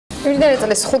მიმდინარე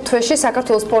წლის თვეში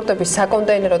საქართველოს პორტების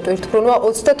საკონტეინერო ტვირთბრუნვა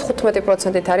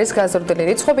 35%-ით არის გაზრდილი.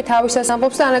 რიცხვები თავისას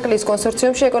ამბობს და ანაკლიის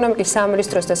კონსორციუმში ეკონომიკის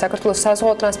სამინისტროსა და საქართველოს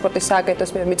საზღვაო ტრანსპორტის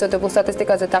სააგენტოს მიერ მიწოდებულ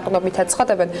სტატისტიკაზე დაყრდნობით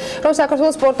აცხადებენ, რომ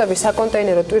საქართველოს პორტების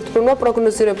საკონტეინერო ტვირთბრუნვა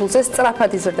პროგნოზირებულზე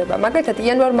სწრაფად იზრდება. მაგალიტად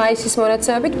იანვარ-მაისის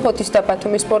მონაცემებით ფოთისა და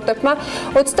ბათუმის პორტებმა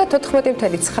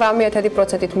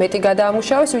 34.9%-ით მეტი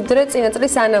გადაამუშავეს, ვიდრე წინა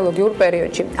წლის ანალოგიურ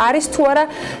პერიოდში. არის თუ არა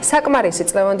საკმარისი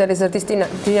წლევანდელი ზრდის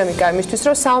დინამიკა იმისთვის,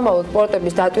 რომ საომავლოდ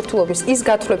პორტების დატვირთულობის ის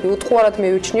გათვლები უთხოვარად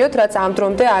მივიჩნიოთ, რაც ამ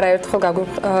დრომდე არაერთხელ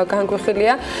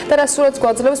განგვიხილია და რაც სურათს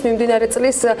გვაძლევს მიმდინარე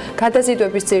წლის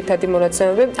გადაზიდვების ძირითადი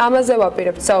მონაცემები. ამაზე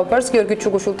ვაპირებთ საუბარს გიორგი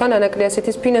ჩუგუშვილთან,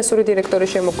 ანაკლიასეთის ფინანსური დირექტორი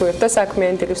შემოგვიერთდა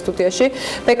საქმიანი დილის სტუდიაში.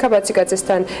 ბექა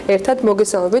ბაციკაძესთან ერთად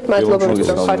მოგესალმებით, მადლობა რომ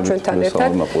ხართ ჩვენთან ერთად.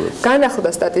 განახლდა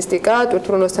სტატისტიკა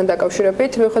ტვირთბრუნვასთან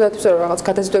დაკავშირებით, მიუხედავად იმისა, რომ რაღაც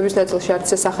გადაზიდვების ნაწილში არც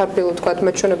სახარბილო თქვა,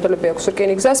 მაჩვენებლები აქვს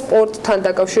რკინიგზას, სპორტთან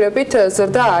დაკავშირებით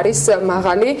ზრდა არის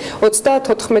მაღალი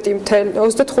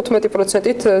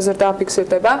 35%-ით ზრდა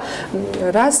აფიქსირდება.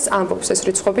 რას ამბობს ეს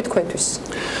რიცხვები თქვენთვის?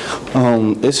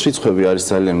 ეს რიცხვები არის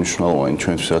ძალიან მნიშვნელოვანი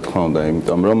ჩვენთვის, რა თქმა უნდა,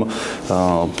 იმიტომ რომ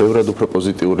ბევრად უფრო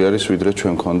პოზიტიური არის, ვიდრე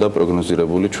ჩვენ ქონდა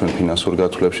პროგნოზირებული ჩვენ ფინანსურ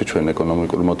გათვლებში, ჩვენ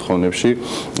ეკონომიკურ მოთხოვნებში,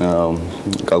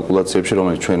 კალკულაციებში,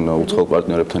 რომელიც ჩვენ უცხოელ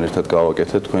პარტნიორებთან ერთად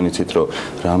გავაკეთეთ. თქვენ იცით, რომ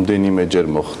რამდენიმეჯერ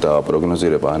მოხდა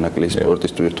პროგნოზირება ანაკლიის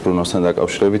პორტის ტვირთბრუნვასთან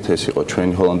დაკავშირებით, ეს იყო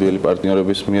ჩვენი ჰოლანდიელი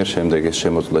პარტნიორების მიერ, შემდეგ ეს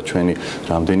შემოწმდა ჩვენი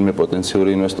რამდენიმე პოტენციური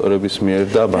ინვესტორების მიერ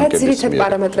და ბანკების მიერ. ძირითად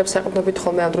პარამეტრებს აყენებით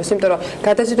ხოლმე ამ დროს, იმიტომ რომ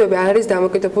გადაზიდვები არ არის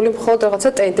დამოკიდებული მხოლოდ რაღაცა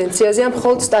ტენდენციაზე, ან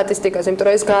მხოლოდ სტატისტიკაზე, იმიტომ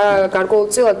რომ ეს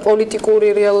გარკვეულწილად პოლიტიკური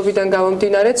რეალობიდან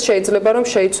გამომდინარეც შეიძლება რომ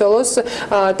შეიცვალოს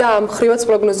და ამ ხრივაც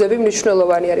პროგნოზები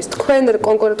მნიშვნელოვანი არის. თქვენ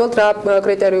კონკრეტულად რა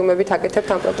კრიტერიუმებით აკეთებთ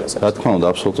ამ პროგნოზებს? რა თქმა უნდა,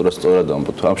 აბსოლუტურად სწორად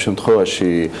ამბობთ. ამ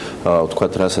შემთხვევაში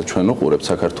ვთქვათ, რასაც ჩვენ უყურებთ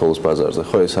საქართველოს ბაზარზე,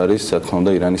 ხო, ეს არის, რა თქმა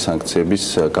უნდა, ირანის სანქციების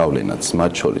გავლენაც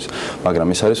მათ შორის. მაგრამ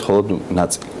ეს არის მხოლოდ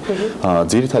ნაწილი.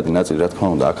 ძირითადი ნაწილი, რა თქმა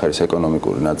უნდა, აქ არის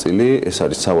ეკონომიკური ნაწილი, ეს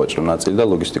არის სავაჭრო ნაწილი და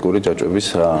ლოგისტიკური ჯაჭვების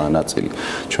ნაწილი.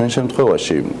 ჩვენ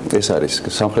შემთხვევაში ეს არის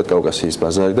სამხრეთ კავკასიის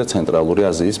ბაზარი და ცენტრალური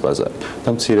აზიის ბაზარი და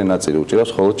მცირე ნაწილი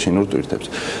უჭირავს მხოლოდ ჩინურ ტვირთებს.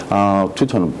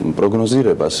 თვითონ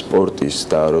პროგნოზირებას სპორტის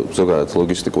და ზოგადად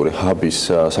ლოგისტიკური ჰაბის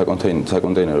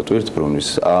საკონტეინერო ტვირთბრუნვის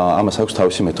ამას აქვს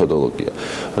თავისი მეთოდოლოგია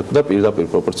და პირდაპირ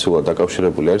პროპორციულად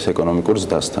დაკავშირებული არის ეკონომიკურ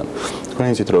ზრდასთან. თქვენ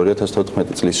იცით, რომ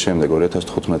 2014 წლის შემდეგ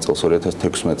 2015 წელს,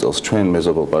 2016 წელს ჩვენ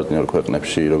მეზობელ პარტნიორ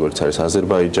ქვეყნებში, როგორც არის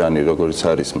აზერბაიჯანი, როგორც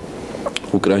არის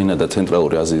უკრაინა და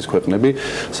ცენტრალური აზიის ქვეყნები,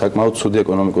 საკმაოდ ცუდი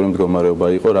ეკონომიკური მდგომარეობა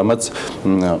იყო, რამაც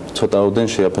ცოტაოდენ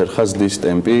შეაფერხა ზრდის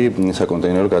ტემპი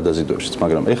საკონტეინერო გადაზიდვებშიც,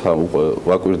 მაგრამ ეხლა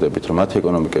ვაკვირდებით, რომ მათი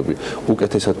ეკონომიკები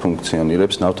უკეთესად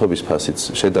ფუნქციონირებს, ნავთობის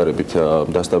ფასიც შედარებით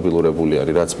დასტაბილურებული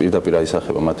არის, რაც პირდაპირ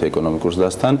აისახება მათი ეკონომიკურ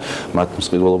ზრდასთან, მათ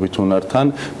მსყიდველობით უნართან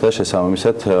და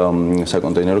შესაბამისად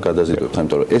საკონტეინერო გადაზიდვებთან,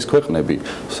 იმიტომ რომ ეს ქვეყნები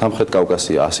სამხრეთ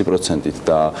კავკასია 100%-ით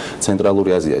და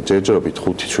ცენტრალური აზია ჯერჯერობით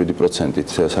 5-7%-ით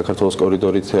საქართველოს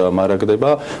კორიდორით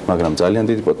მარაგდება, მაგრამ ძალიან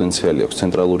დიდი პოტენციალი აქვს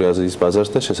ცენტრალური აზიის ბაზარს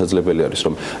და შესაძლებელი არის,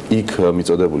 რომ იქ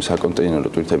მიწოდებული საკონტეინერო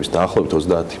ტვირთების დაახლოებით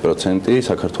 30%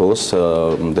 საქართველოს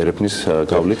დერეფნის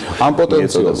გავლით. ამ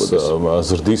პოტენციალს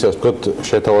ზრდის, ასე ვთქვათ,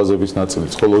 შეთავაზების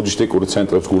ნაწილიც, ხო, ლოჯისტიკური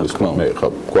ცენტრებს გულისხმობ. მე ხა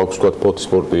გვაქვს ვთქვათ ფოთის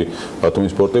სპორტი,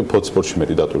 ბათუმის სპორტი, ფოთის სპორტში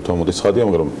მეტი დატვირთვა მოდის ცხადია,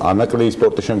 მაგრამ ანაკლიის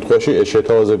სპორტის შემთხვევაში ეს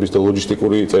შეთავაზების და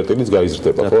ლოჯისტიკური წერტილიც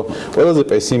გაიზრდება, ხო? ყველაზე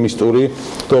პესიმისტური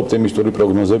და ოპტიმისტური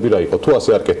პროგნოზები რა იყო? თუ ასე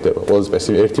არ კეთდება, ყველაზე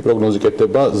ერთი პროგნოზი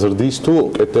კეთდება ზრდის თუ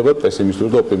კეთდება პესიმისტური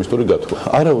და ოპტიმისტური გათვლა?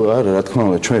 არა, რა თქმა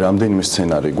უნდა, ჩვენ რამდენიმე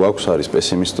სცენარი გვაქვს, არის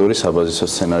პესიმისტური, საბაზისო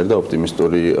სცენარი და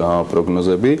ოპტიმისტური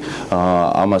პროგნოზები.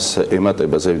 ამას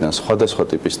ემატება ზევიდან სხვადასხვა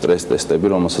ტიპის სტრეს ტესტები,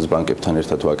 რომელსაც ბანკებთან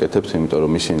ერთად ვაკეთებთ, იმიტომ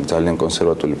რომ ისინი ძალიან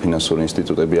კონსერვატული ფინანსური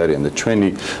ინსტიტუტები არიან და ჩვენი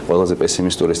ყველაზე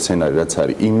პესიმისტური სცენარი, რაც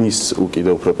არის, იმის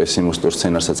უკიდევ უფრო პესიმისტურ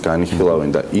სცენარსაც განიხილავენ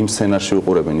და იმ სცენარში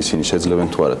უყურებენ ისინი შეძლებენ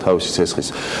თუ არა თავისი ცესხის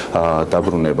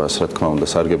დაბრუნებას, რა თქმა უნდა,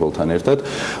 სარგებელთან ერთად,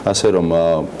 ასე რომ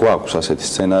გვაქვს ასეთი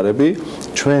სცენარები.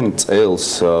 ჩვენ წელს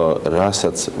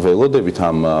რასაც ველოდებით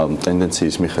ამ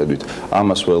ტენდენციის მიხედვით,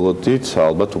 ამას ველოდით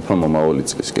ალბათ უფრო მომავალი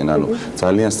წლისკენ. ანუ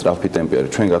ძალიან სწრაფი ტემპი არის.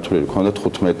 ჩვენ გათვლილი გქონდა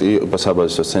 15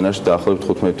 საბაზისო სცენარში დაახლოებით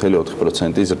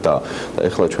 15.4% ზრდა. და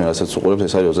ეხლა ჩვენ რასაც უყურებთ,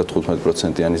 ეს არის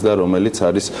 35%-იანი ზრდა, რომელიც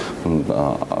არის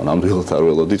ნამდვილად არ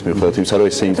ველოდით, მიუხედავად იმისა, რომ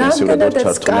ესე ინტენსიურად არ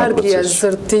ჩართული კარგია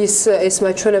ზრდის ეს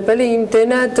მაჩვენებელი,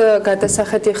 იმდენად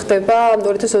გადასახედი ხდება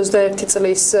 2021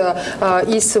 წლის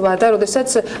ის ვადა, როდესაც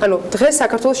ანუ დღეს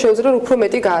საქართველოს შეუძლია უფრო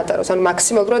მეტი გაატაროს, ანუ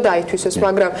მაქსიმალურად აითვისოს,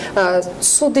 მაგრამ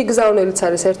ცუდი გზავნილიც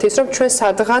არის ერთი ის, რომ ჩვენ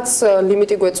სადღაც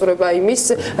ლიმიტი გვეწურება იმის,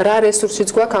 რა რესურსიც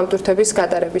გვაქვს ამ ტვირთების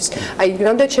გატარების. აი,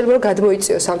 რამდენად შეიძლება რომ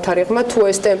გადმოიწიოს ამ თარიღმა, თუ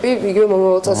ეს ტემპი იგივე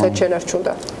მომავალ წელსაც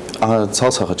შენარჩუნდა?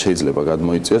 ცალსახად შეიძლება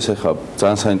გადმოიწიოს. ეხლა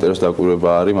ძალიან საინტერესო დაკვირვება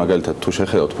არის, მაგალითად თუ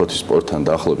შეხედავთ ფოთის სპორტთან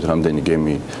დაახლოებით რამდენი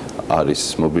გემი არის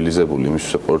მობილიზებული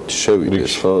იმისთვის სპორტში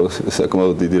შევიდეს, ხო,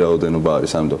 საკმაოდ დიდი რაოდენობა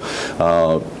არის ამიტომ.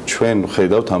 ჩვენ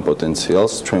ხედავთ ამ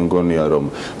პოტენციალს, ჩვენ გონია რომ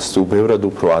ბევრად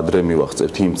უფრო ადრე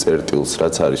მივახცევთ იმ წერტილს,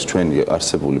 რაც არის ჩვენი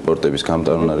არსებული პორტების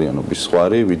გამტარუნარიანობის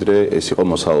ზღვარი, ვიდრე ეს იყო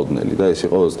მოსალოდნელი და ეს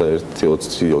იყო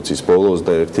 21-20-ის ბოლო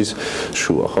 21-ის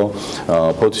შუა, ხო?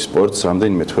 ფოთის სპორტს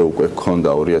რამდენიმე თვე უკვე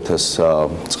ჰქონდა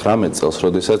 2019 წელს,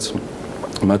 როდესაც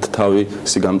მათ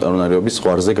თავისი გამტარუნარიანობის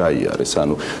ზღვარზე გაიარეს.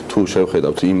 ანუ თუ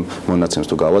შევხედავთ იმ მონაცემს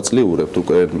თუ გავაწლიურებთ,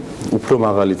 უფრო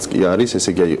მაღალიც კი არის, ესე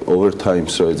იგი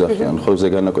overtime-ს რო ეძახიან, ხო,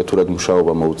 ზეგანაკვეთურად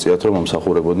მუშაობა მოუწიათ, რომ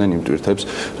მომსახურებოდნენ იმ ტვირთებს,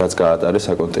 რაც გაატარეს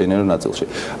საკონტეინერო ნაწილში.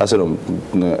 ასე რომ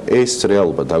ეს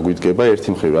რეალობა დაგვიდგება, ერთი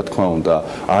მხრივ, რა თქმა უნდა,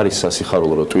 არის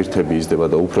სასიხარულო, რომ ტვირთები იზრდება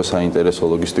და უფრო საინტერესო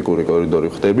ლოგისტიკური კორიდორი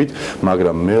ხდებით,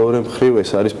 მაგრამ მეორე მხრივ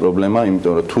ეს არის პრობლემა,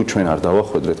 იმიტომ რომ თუ ჩვენ არ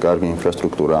დავახვედრეთ კარგი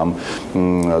ინფრასტრუქტურა ამ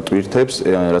ტვირთებს,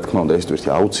 რა თქმა უნდა ეს ტვირთი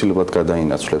აუცილებლად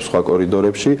გადაინაცვლებს სხვა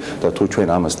კორიდორებში და თუ ჩვენ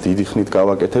ამას დიდი ხნით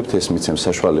გავაკეთებთ, ეს მიცემს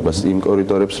საშუალებას იმ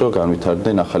კორიდორებს, რომ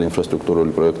განვითარდნენ ახალი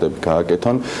ინფრასტრუქტურული პროექტები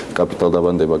გააკეთონ,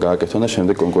 კაპიტალდაბანდება გააკეთონ და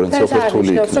შემდეგ კონკურენცია უფრო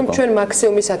რთული იქნება. რომ ჩვენ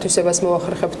მაქსიმუმის ათვისებას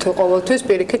მოვახერხებთ ყოველთვის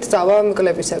პირიქით ძალა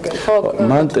მკლებისაგან, ხო?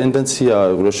 მან ტენდენცია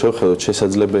რო შევხედოთ,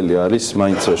 შესაძლებელი არის,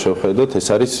 მაინც რო შევხედოთ, ეს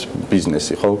არის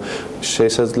ბიზნესი, ხო?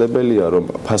 შესაძლებელია რომ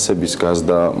ფასების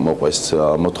გაზდა მოყვეს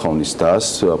მოთხოვნის დას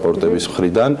პორტების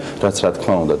მხრიდან, რაც რა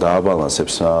თქმა უნდა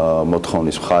დააბალანსებს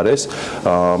მოთხოვნის მხარეს,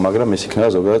 მაგრამ ეს იქნება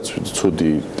ზოგადად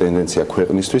ცუდი ტენდენცია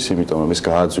ქვეყნისთვის, იმიტომ რომ ეს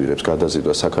გააძვირებს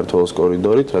გადაზიდვა საქართველოს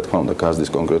კორიდორით, რა თქმა უნდა გაზდის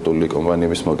კონკრეტული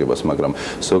კომპანიების მოგებას, მაგრამ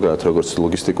ზოგადად როგორც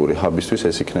ლოგისტიკური ჰაბისთვის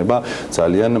ეს იქნება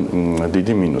ძალიან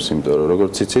დიდი მინუსი, იმიტომ რომ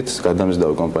როგორც იცით,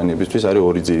 გადამზიდავი კომპანიებისთვის არის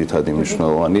ორი ძირითადი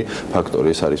მნიშვნელოვანი ფაქტორი,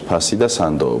 ეს არის ფასი და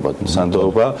სანდოობა.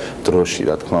 სანდოობა დროში,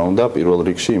 რა თქმა უნდა, პირველ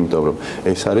რიგში, იმიტომ რომ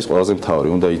ეს არის ყველაზე მთავარი.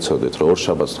 უნდა იცოდეთ, რომ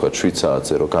ორშაბათს თქვა 7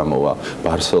 საათზე რო გამოვა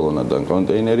ბარსელონადან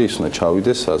კონტეინერი, ის უნდა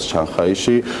ჩავიდეს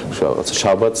შანხაიში,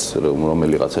 შაბათს,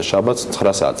 რომელიღაცა შაბათს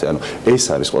 9 საათზე. ანუ ეს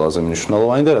არის ყველაზე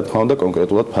მნიშვნელოვანი და რა თქმა უნდა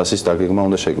კონკრეტულად ფასის დაგეგმა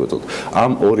უნდა შეგვეძლოთ.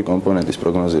 ამ ორი კომპონენტის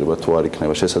პროგნოზირება თუ არ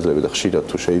იქნება შესაძლებელი და ხშირად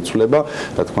თუ შეიცვლება,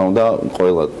 რა თქმა უნდა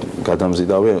ყველა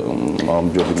გადამზიდავი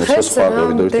ამჯობინებს სხვა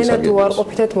კორიდორით ისარგებლოს. დენად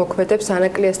უარყოფითად მოქმედებს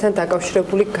ანაკლიესთან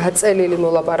დაკავშირებული გაწელილი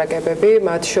მოლაპარაკებები,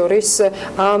 მათ შორის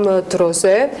ამ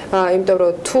დროზე, იმიტომ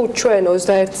რომ თუ ჩვენ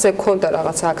 21-ზე გქონდა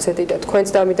რაღაცა აქცენტი და თქვენც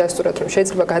დამიდასტურეთ, რომ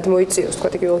შეიძლება გადმოიწიოს, თქვა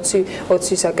იგი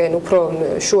 20-ისაკენ უფრო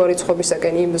შუა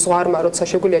რიცხვებისაკენ იმ ზღვარმა, როცა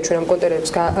შეგვიძლია ჩვენ ამ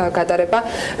კონტეინერებს გატარება,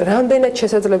 რამდენად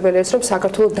შესაძლებელია ეს, რომ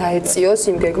საქართველოს დაეწიოს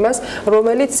იმ გეგმას,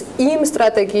 რომელიც იმ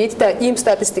სტრატეგიით და იმ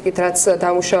სტატისტიკით, რაც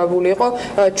დამუშავებული იყო,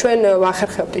 ჩვენ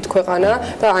ვახერხებდით ქვეყანა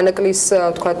და ანაკლიის,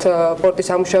 თქვა, პორტის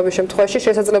ამუშავების შემთხვევაში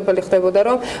შესაძლებელი ხდებოდა,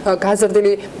 რომ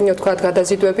გაზრდილი, თქვა,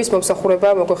 გადაზიდვების მომსახურება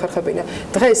მოგვეხერხებინა.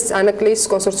 დღეს ანაკლიის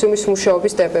კონსორციუმის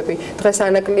მუშაობის ტემპები, დღეს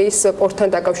ანაკლიის პორტთან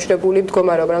დაკავშირებული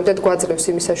მდგომარეობა, რამდენად გვაძლევს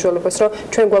იმის საშუალებას, რომ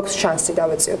ჩვენ გვაქვს შანსი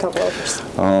დავეწიოთ ამ ყველაფერს.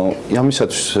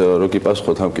 ამისათვის რო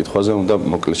გიპასუხოთ ამ კითხვაზე, უნდა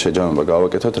მოკლე შეჯამება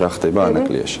გავაკეთოთ, რა ხდება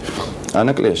ანაკლიაში.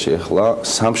 ანაკლიაში ახლა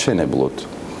სამშენებლოდ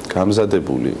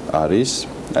გამზადებული არის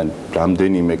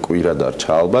რამდენიმე კვირა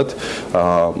დარჩა ალბათ,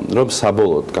 რომ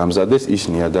საბოლოოდ გამზადეს ის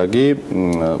ნიადაგი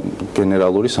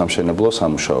გენერალური სამშენებლო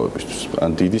სამუშაოებისთვის,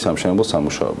 ან დიდი სამშენებლო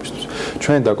სამუშაოებისთვის.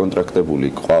 ჩვენ დაკონტრაქტებული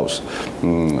გვყავს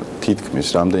თითქმის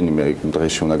რამდენიმე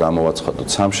დღეში უნდა გამოვაცხადოთ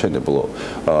სამშენებლო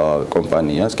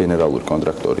კომპანიას, გენერალური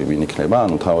კონტრაქტორი ვინ იქნება,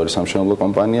 ანუ მთავარი სამშენებლო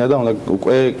კომპანია და უნდა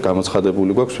უკვე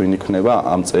გამოცხადებული გვაქვს ვინ იქნება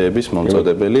ამ წეების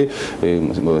მომწოდებელი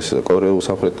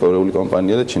სამხრეთ კორეული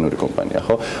კომპანია და ჩინური კომპანია,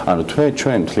 ხო? ანუ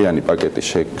ჩვენ მთლიანი პაკეტი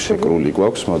შეკრული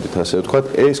გვაქვს, მოდით ასე ვთქვათ,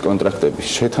 ეს კონტრაქტები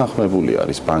შეთანხმებული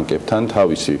არის ბანკებთან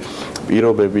თავისი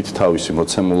პირობებით, თავისი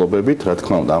მოცემულობებით, რა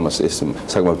თქმა უნდა, ამას ეს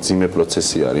საკმაოდ ძიმე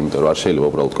პროცესი არის, იმიტომ რომ არ შეიძლება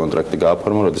უბრალოდ კონტრაქტი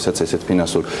გააფორმო, როდესაც ესეთ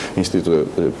ფინანსურ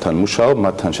ინსტიტუტებთან მუშაობ,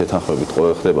 მათთან შეთანხმებით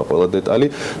ხდება ყველა დეტალი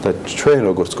და ჩვენ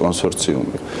როგორც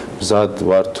კონსორციუმი მზად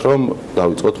ვართ, რომ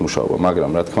დავიწყოთ მუშაობა,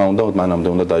 მაგრამ რა თქმა უნდა, მანამდე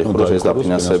უნდა დაიხუროს ეს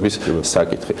დაფინანსების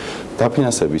საკითხი.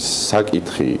 დაფინანსების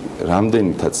საკითხი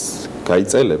რამდენითაც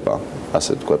გაიწელება,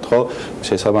 ასე ვთქვათ, ხო?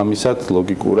 შესაბამისად,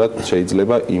 ლოგიკურად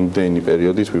შეიძლება იმდენი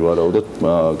პერიოდით ვივარაუდოთ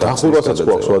გახურვასაც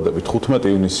გვაქვს ვადები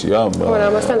 15 ივნისია.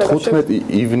 15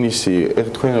 ივნისი,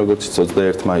 თქვენ როგორც იცით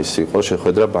 21 მაისი იყო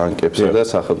შეხვედრა ბანკებსა და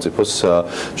სახელმწიფოს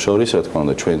შორის, რა თქმა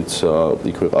უნდა, ჩვენც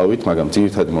იქ ვიყავით, მაგრამ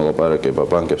ძირითადი მოლაპარაკება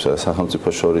ბანკებსა და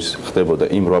სახელმწიფოს შორის ხდებოდა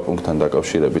იმ 8 პუნქტთან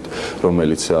დაკავშირებით,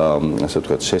 რომელიც, ასე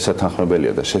ვთქვათ,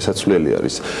 შესათანხმებელია და შესაძლებელი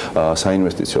არის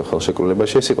საინვესტიციო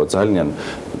ხელშეკრულებაში. ეს იყო ძალიან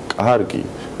კარგი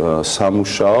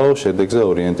სამუშაო შედეგზე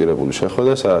ორიენტირებული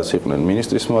შეხვედრა, სადაც იყვნენ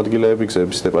მინისტრის მოადგილეები,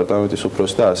 გზების დეპარტამენტის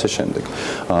უფროსი და ასე შემდეგ.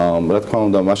 რა თქმა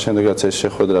უნდა, მას შემდეგაც ეს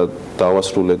შეხვედრა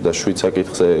დავასრულეთ და 7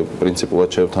 საკითხზე პრინციპულად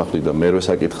შევთანხმდით და მერვე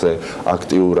საკითხზე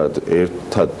აქტიურად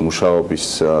ერთად მუშაობის,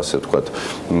 ასე ვთქვათ,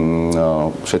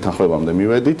 შეთანხმებამდე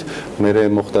მივედით. მერე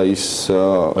მოხდა ის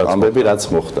ამბები, რაც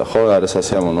მოხდა, ხო,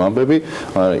 არასასიამოვნო ამბები,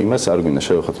 იმას არ გვინდა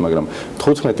შევეხოთ, მაგრამ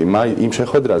 15 მაი იმ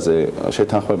შეხვედრაზე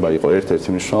შეთანხმება იყო ერთ-ერთი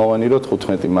მნიშვნელოვანი, რომ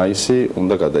 15 მაისი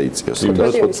უნდა გადაიწიოს.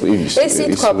 ეს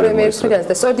ითქვა პრემიერის მხრიდან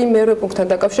და სწორედ იმ მერვე პუნქტთან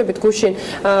დაკავშირებით გუშინ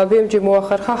BMG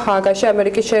მოახერხა ჰააგაში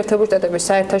ამერიკის შეერთებული შტატების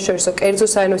საერთაშორისო კერძო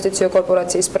საინვესტიციო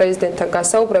კორპორაციის პრეზიდენტთან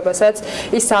გასაუბრება, სადაც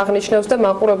ის აღნიშნავს და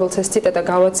მაყურებელს ეს ციტატა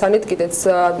გავაცანით, კიდეც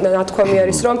ნათქვამი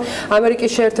არის, რომ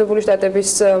ამერიკის შეერთებული შტატების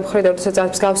მხრიდან, როდესაც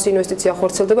მსგავსი ინვესტიცია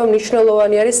ხორციელდება,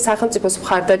 მნიშვნელოვანი არის სახელმწიფოს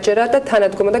მხარდაჭერა და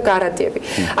თანადგომა და გარანტიები.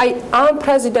 აი, ამ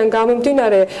ფრაზიდან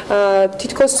გამომდინარე,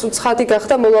 თითქოს ცხადი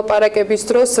გახდა მოლაპარაკების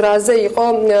დროს, რაზე იყო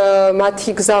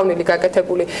მათი გზავნილი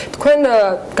გაკეთებული. თქვენ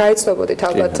გაეცნობოდით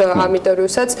ალბათ ამ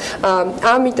ინტერვიუსაც.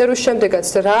 ამ ინტერვიუს შემდეგაც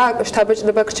რა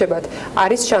შთაბეჭდება გრჩებათ?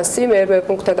 არის შანსი მერვე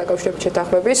პუნქტთან დაკავშირებით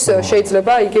შეთანხმების?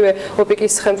 შეიძლება იგივე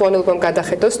ოპიკის ხელმძღვანელობამ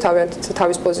გადახედოს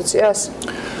თავის პოზიციას?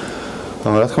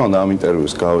 რა თქმა უნდა, ამ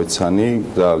ინტერვიუს გავეცანი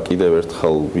და კიდევ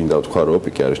ერთხელ მინდა ვთქვა, რომ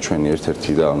ოპიკი არის ჩვენი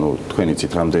ერთ-ერთი და თქვენ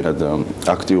იცით, რამდენად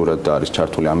აქტიურად და არის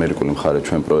ჩართული ამერიკული მხარე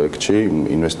ჩვენ პროექტში,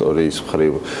 ინვესტორის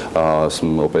მხრივ,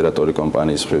 ოპერატორი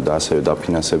კომპანიის მხრივ და ასევე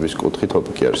დაფინანსების კუთხით,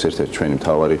 ოპიკი არის ერთ-ერთი ჩვენი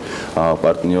მთავარი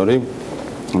პარტნიორი.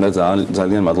 და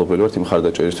ძალიან მადლობელი ვართ იმ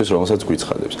მხარდაჭერისთვის, რომელსაც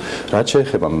გვიცხადებს. რაც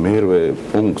შეეხება მერვე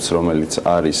პუნქტს, რომელიც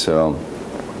არის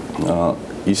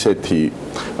ისეთი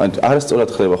არასწორად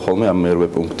ხდება ხოლმე ამ მერვე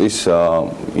პუნქტის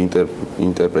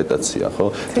ინტერპრეტაცია, ხო?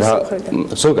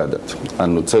 ზოგადად.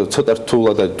 ანუ ცოტა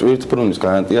რთულად და ტვირთბრუნვის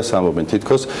გარანტიას ამბობენ,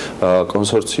 თითქოს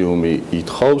კონსორციუმი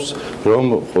ითხოვს, რომ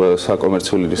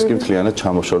საკომერციული რისკი მთლიანად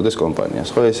ჩამოშორდეს კომპანიას,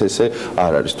 ხო? ეს ესე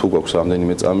არ არის. თუ გვაქვს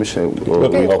რამდენიმე წამი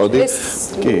შევიყოდი.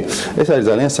 კი, ეს არის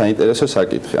ძალიან საინტერესო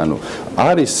საკითხი. ანუ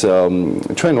არის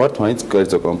ჩვენ ვართ მაინც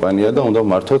კერძო კომპანია და უნდა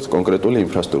მართოთ კონკრეტული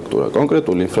ინფრასტრუქტურა.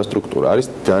 კონკრეტული ინფრასტრუქტურა არის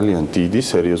ძალიან დიდი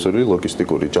სერიოზული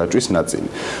ლოგისტიკური ჯაჭვის ნაწილი.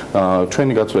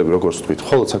 ჩვენი გაცვლები, როგორც ვთქვით,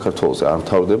 მხოლოდ საქართველოზე არ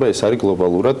მთავრდება, ეს არის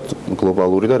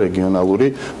გლობალური და რეგიონალური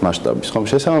მასშტაბის. ხომ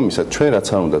შესაბამისად, ჩვენ რაც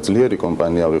არ უნდა ძლიერი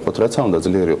კომპანია ვიყოთ, რაც არ უნდა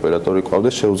ძლიერი ოპერატორი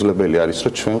ყავდეს, შეუძლებელი არის,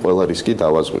 რომ ჩვენ ყველა რისკი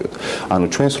დავაზღვიოთ. ანუ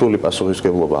ჩვენ სრული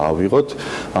პასუხისმგებლობა ავიღოთ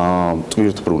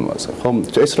ტვირთბრუნვაზე. ხომ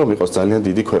ეს რომ იყოს ძალიან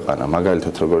დიდი ქვეყანა,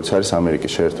 მაგალითად, როგორც არის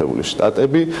ამერიკის შეერთებული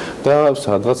შტატები და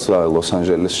სადღაც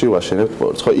ლოს-ანჯელესში ვაშენებთ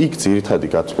პორტს. ხო, იქ ძირითადი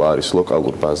გაცვლა არის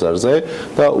ლოკალურ ბაზარზე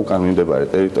და უკან მიმდებარე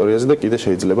ტერიტორიაზე და კიდე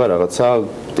შეიძლება რაღაცა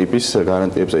ტიპის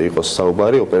გარანტიებზე იყოს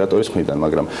საუბარი ოპერატორის მხრიდან,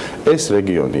 მაგრამ ეს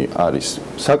რეგიონი არის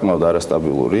საკმაოდ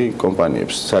არასტაბილური,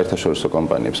 კომპანიებს, საერთაშორისო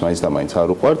კომპანიებს მაინც და მაინც არ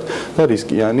უყვართ და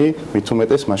რისკიანი, მით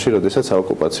უმეტეს მაშინ, როდესაც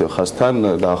საოკუპაციო ხაზთან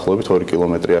დაახლოებით 2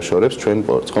 კილომეტრი აშორებს ჩვენ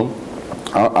პორტს, ხომ?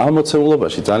 ამ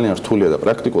მოცემულობაში ძალიან რთულია და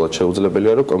პრაქტიკულად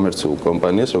შეუძლებელია, რომ კომერციულ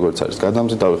კომპანიას, როგორც არის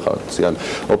გადამზიდავი ხარჯი, ან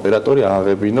ოპერატორი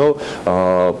ააღებინო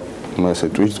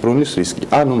ესე ტვირთბრუნვის რისკი.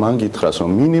 ანუ მან გითხრას,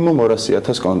 რომ მინიმუმ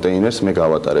 200,000 კონტეინერს მე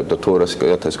გავატარებ და თუ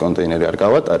 200,000 კონტეინერი არ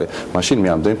გავატარე, მაშინ მე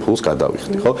ამდენ ფულს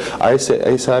გადავიხდი, ხო? აი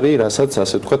ეს არის, რასაც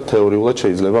ასე ვთქვათ, თეორიულად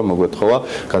შეიძლება მოგვეთხოვა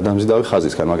გადამზიდავი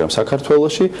ხაზისგან, მაგრამ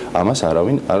საქართველოში ამას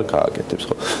არავინ არ გააკეთებს,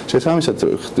 ხო? შესაბამისად,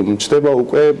 ჩდება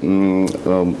უკვე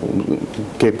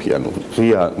გეფი, ანუ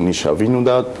ღია ნიშა, ვინ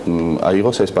უნდა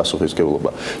აიღოს ეს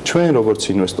პასუხისმგებლობა. ჩვენ როგორც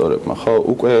ინვესტორებმა, ხო,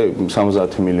 უკვე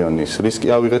 70 მილიონის რისკი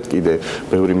ავიღეთ, კიდე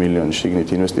ბევრი მილიონი შიგნით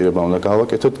ინვესტირება უნდა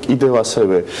გავაკეთოთ, კიდევ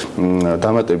ასევე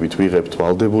დამატებით ვიღებთ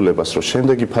ვალდებულებას, რომ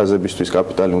შემდეგი ფაზებისთვის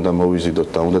კაპიტალი უნდა მოვიზიდოთ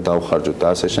და უნდა დავხარჯოთ და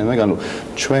ასე შემდეგ. ანუ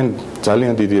ჩვენ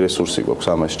ძალიან დიდი რესურსი გვაქვს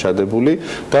ამაში ჩადებული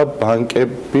და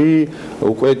ბანკები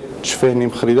უკვე ჩვენი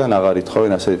მხრიდან აღარ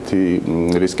ითხოვენ ასეთი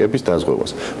რისკების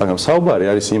დაზღვევას. მაგრამ საუბარი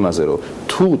არის იმაზე, რომ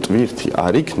თუ ტვირთი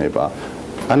არ იქნება,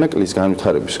 ანაკლიის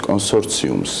განვითარების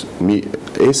კონსორციუმს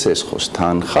ესესხოს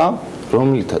თანხა,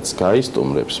 რომლითაც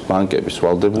გაისტუმრებს ბანკების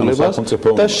ვალდებულებას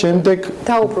და შემდეგ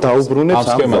დაუბრუნებს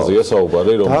ამ სქემაზეა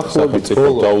საუბარი, რომ სახელმწიფო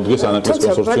დაუდგეს ანაკლიის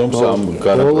კონსორციუმს ამ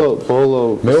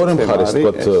გარანტიას. მეორე მხარეს,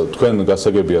 თქვენ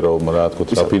გასაგებია, რომ რა თქმა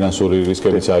უნდა, ფინანსური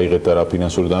რისკებიც აიღეთ და რა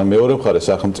ფინანსური და მეორე მხარეს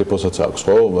სახელმწიფოსაც აქვს,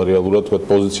 ხო? რეალურად თქვა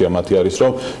პოზიცია მათი არის,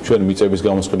 რომ ჩვენ მიწების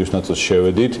გამოსყიდვის ნაწილს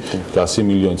შევედით, 100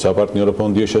 მილიონი საპარტნიორო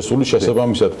ფონდია შესული,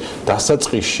 შესაბამისად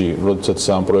დასაწყისში, როდესაც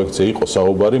ამ პროექტზე იყო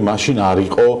საუბარი, მაშინ არ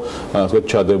იყო, რა თქმა უნდა,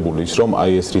 ჩადებული ის, რომ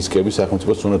აი ეს რისკები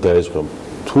სახელმწიფოს უნდა დაეზღუდოს.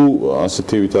 თუ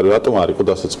ასეთი ვით არის, რატომ არ იყო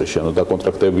დასაწყისში, ანუ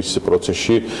დაკონტრაქტების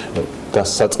პროცესში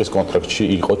დასაწყის კონტრაქტში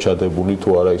იყო ჩადებული თუ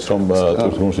არა ის რომ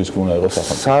თვითონ ის უნდა იყოს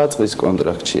სახელმწიფო. საწყის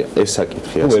კონტრაქტშია ეს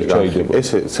საკითხი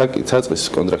ასე. საწყის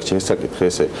კონტრაქტში ეს საკითხი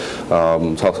ესე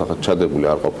ცალსახად ჩადებული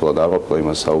არ ყოფილა და არ ყოფილა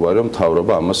იმას საუბარი რომ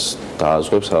მთავრობა ამას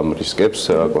დააზღვევს ამ რისკებს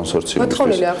კონსორციუმისთვის.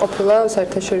 მოთხოვნილი არ ყოფილა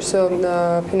საერთაშორისო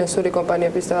ფინანსური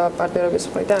კომპანიების და პარტნიორების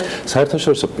მხრიდან?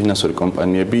 საერთაშორისო ფინანსური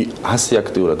კომპანიები ასე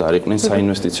აქტიურად არ იყვნენ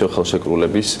საინვესტიციო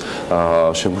ხელშეკრულების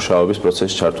შემუშავების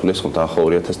პროცესში ჩართული. ეს ხომ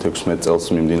დაახლოებით 2016 წელს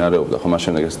მიმდინარეობდა, ხო მას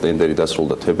შემდეგ ეს ტენდერი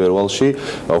დასრულდა თებერვალში,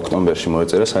 ოქტომბერში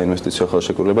მოეწერა საინვესტიციო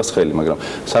ხელშეკრულებას ხელი, მაგრამ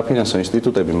საფინანსო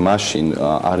ინსტიტუტები მაშინ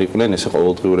არ იყვნენ ესე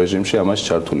ყოველდღიურ რეჟიმში ამაში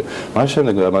ჩართული. მას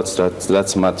შემდეგ რაც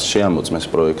მათ შეამოწმეს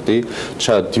პროექტი,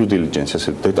 due diligence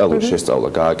ესე დეტალური შესწავლა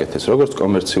გააკეთეს, როგორც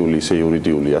კომერციული, ისე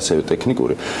იურიდიული, ასევე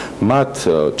ტექნიკური. მათ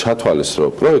ჩათვალეს,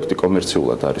 რომ პროექტი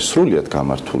კომერციულად არის სრულიად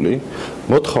გამართული,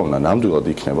 მოთხოვნა ნამდვილად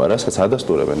იქნება, რასაც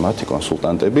ადასტურებენ მათი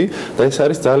კონსულტანტები და ეს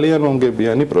არის ძალიან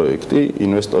მომგებიანი პროექტი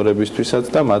ინვესტორებისთვისაც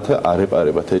და მათ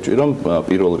არეპარებათ ეჭვი, რომ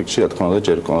პირველ რიგში, რა თქმა უნდა,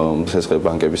 ჯერ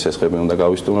ბანკების სესხები უნდა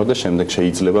გავისტუმროთ და შემდეგ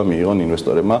შეიძლება მიიღონ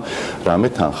ინვესტორებმა რამე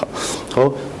თანხა. ხო?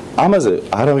 ამაზე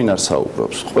არავინ არ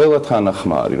საუბრობს. ყველა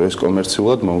თანახმა არის, რომ ეს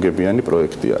კომერციულად მომგებიანი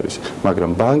პროექტი არის,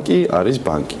 მაგრამ ბანკი არის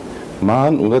ბანკი.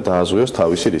 მან უნდა დააზღვიოს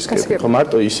თავისი რისკები. ხო,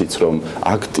 მარტო ისიც, რომ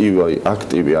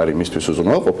აქტივი არის მისთვის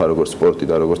უზრუნველყოფა, როგორც სპორტი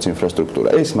და როგორც ინფრასტრუქტურა,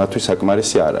 ეს მათთვის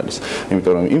საკმარისი არ არის.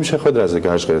 იმიტომ რომ იმ შეხვედრაზე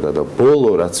გაჟღერდა და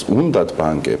ბოლო რაც უნდათ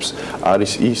ბანკებს,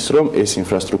 არის ის, რომ ეს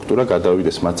ინფრასტრუქტურა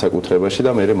გადავიდეს მათ საკუთრებაში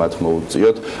და მერე მათ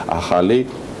მოუწიოთ ახალი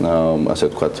ასე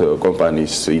ვთქვათ,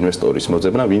 კომპანიის ინვესტორის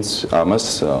მოძებნა, ვინც ამას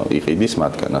იყიდის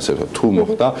მათგან, ასე ვთქვათ, თუ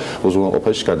მოხდა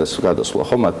უზრუნველყოფაში გადასვლა,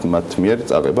 ხო, მათ მიერ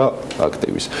წაღება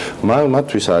აქტივის.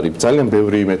 მათთვის არის ძალიან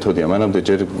ბევრი მეთოდია, მანამდე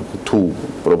ჯერ თუ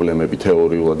პრობლემები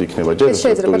თეორიულად იქნება, ჯერ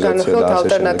შეიძლება განვიხილოთ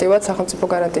ალტერნატივად სახელმწიფო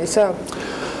გარანტიისა?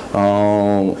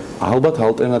 ალბათ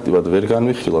ალტერნატივად ვერ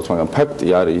განვიხილოთ, მაგრამ ფაქტი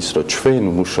არის ის, რომ ჩვენ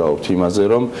ვმუშაობთ იმაზე,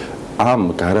 რომ ამ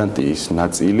გარანტიის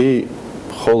ნაწილი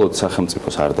მხოლოდ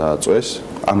სახელმწიფოს არ დააწვეს,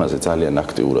 ამაზე ძალიან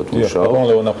აქტიურად მუშაობ.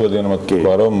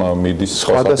 თქვა რომ მიდის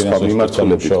სხვადასხვა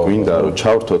მიმართულებით გვინდა რომ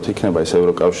ჩავრთოთ, იქნება ეს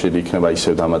ევროკავშირი, იქნება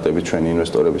ისევ დამატებით ჩვენი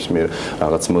ინვესტორების მიერ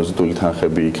რაღაც მოზიდული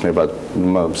თანხები, იქნება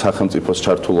სახელმწიფოს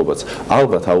ჩართულობაც.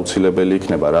 ალბათ აუცილებელი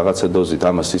იქნება რაღაცა დოზით,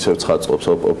 ამას ისევ ცხადყოფს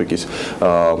ოპიკის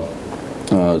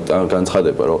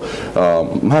განცხადება, რომ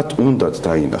მათ უნდათ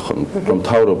დაინახონ, რომ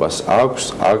მთავრობას აქვს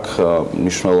აქ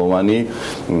მნიშვნელოვანი,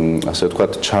 ასე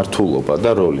ვთქვათ, ჩართულობა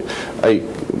და როლი. აი,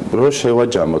 რო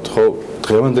შევაჯამოთ, ხო,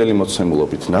 დღევანდელი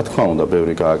მოცემულობით, რა თქმა უნდა,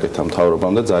 ბევრი გააკეთა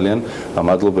მთავრობამ და ძალიან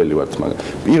მადლობელი ვართ, მაგრამ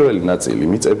პირველი ნაწილი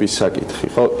მიწების საკითხი,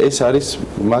 ხო, ეს არის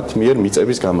მათ მიერ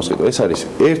მიწების გამოსყიდვა. ეს არის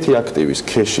ერთი აქტივის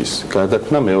ქეშის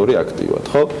გადაქმნა მეორე აქტივად,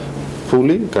 ხო?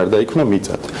 ფული გარდაიქმნა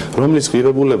მიწად, რომლის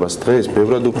ღირებულებას დღეს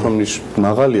ბევრად უფრო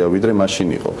მაღალია, ვიდრე მაშინ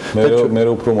იყო. მე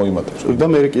უფრო მოიმატებს. და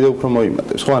მე კიდე უფრო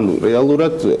მოიმატებს. ხო, ანუ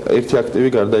რეალურად ერთი აქტივი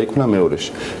გარდაიქმნა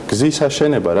მეორეში. გზის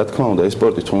აშენება, რა თქმა უნდა, ეს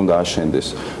სპორტით უნდა აშენდეს.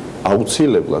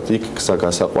 აუცილებლად იქ გზა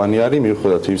გასაყვანი არის,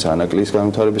 მიუხედავად იმისა, ანაკლიის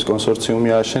განვითარების კონსორციუმი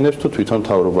ააშენებს თუ თვითონ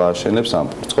მთავრობა ააშენებს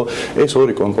ამბობს, ხო? ეს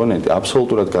ორი კომპონენტი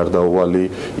აბსოლუტურად გარდაუვალი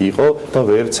იყო და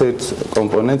ვერც ერთ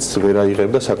კომპონენტს ვერ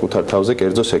აიღებდა საკუთარ თავზე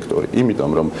კერძო სექტორი.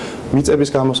 იმიტომ რომ მიწების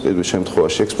გამოსყიდვის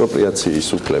შემთხვევაში ექსპროპრიაციის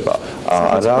უფლება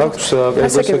არ აქვს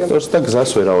კერძო სექტორს და გზას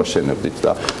ვერ ავაშენებდით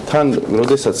და თან,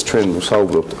 როდესაც ჩვენ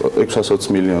ვსაუბრობთ 620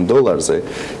 მილიონ დოლარზე,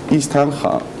 ის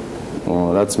თანხა,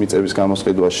 რაც მიწების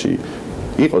გამოსყიდვაში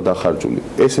იყო დახარჯული.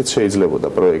 ესეც შეიძლებოდა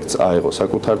პროექტს აეღო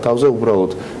საკუთარ თავზე,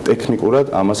 უბრალოდ ტექნიკურად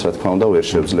ამას რა თქმა უნდა ვერ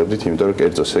შევძლებდით, იმიტომ რომ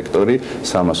კერძო სექტორი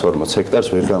 340 ჰექტარს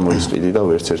ვერ გამოისყიდი და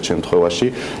ვერც ერთ შემთხვევაში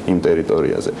იმ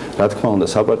ტერიტორიაზე. რა თქმა უნდა,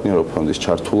 საპარტნიორო ფონდის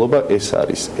ჩართულობა ეს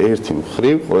არის ერთი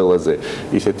მხრივ ყველაზე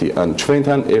ისეთი, ან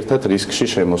ჩვენთან ერთად რისკში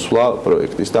შემოსვლა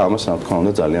პროექტის და ამას რა თქმა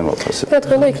უნდა ძალიან ვაფასებ. რა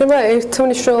თქმა უნდა, იქნება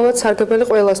ერთმნიშვნელოვნად სარგებელი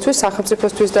ყველასთვის,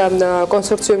 სახელმწიფოსთვის და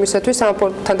კონსორციუმისათვის ამ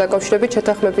პორტთან დაკავშირებით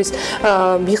შეთანხმების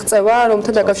მიღწევა, რომთან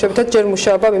დაკავშირებით ჯერ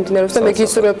მუშაობა მიმდინარეობს და მე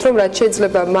გისურვებთ, რომ რაც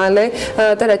შეიძლება მალე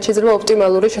და რაც შეიძლება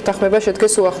ოპტიმალური შეთანხმება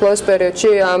შედგეს უახლოეს პერიოდში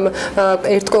ამ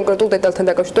ერთ კონკრეტულ დეტალთან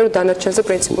დაკავშირებით, რომ დანარჩენზე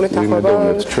პრინციპული თანხმობა.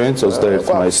 ჩვენ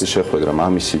 21 მაისის შეხვედრა,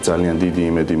 ამისი ძალიან დიდი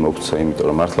იმედი მოგვცა, იმიტომ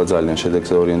რომ მართლა ძალიან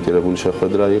შედეგზე ორიენტირებული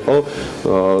შეხვედრა იყო.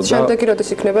 შემდეგი როდის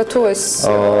იქნება თუ ეს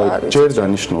ჯერ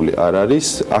დანიშნული არ არის,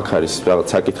 აქ არის რაღაც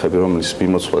საკითხები, რომლის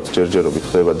მიმოცვლაც ჯერჯერობით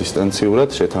ხდება დისტანციურად,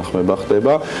 შეთანხმება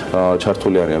ხდება,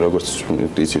 ჩართული არიან როგორც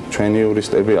იცით ჩვენი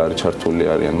იურისტები არის ჩართული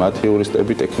არიან, მათი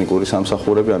იურისტები, ტექნიკური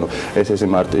სამსახურები, ანუ ეს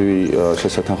მარტივი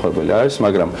შესათანხმებელი არის,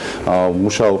 მაგრამ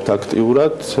მუშაობთ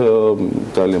აქტიურად,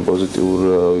 ძალიან პოზიტიურ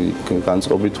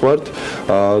განწყობით ვართ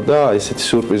და ესეთი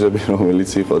სიურპრიზები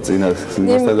რომელიც იყო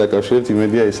წინასთან დაკავშირებით,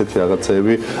 იმედია ესეთი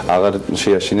რაღაცები აღარ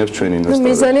შეაშინებს ჩვენ ინვესტორებს.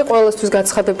 მიზანი ყველასთვის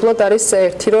გაცხადებულად არის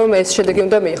ერთი, რომ ეს შედეგი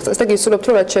უნდა მიიღწეს და გისურვებთ,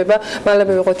 რომ რაც შეიძლება მალე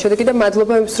მივიღოთ შედეგი და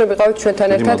მადლობა იმისთვის, რომ იყავით ჩვენთან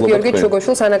ერთად. გიორგი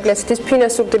ჩუგოშვილს, ანაკლიის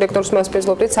ფინანსურ დირექტორს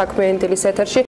მასპინძლობდით საქმიანი დილის ეთერში.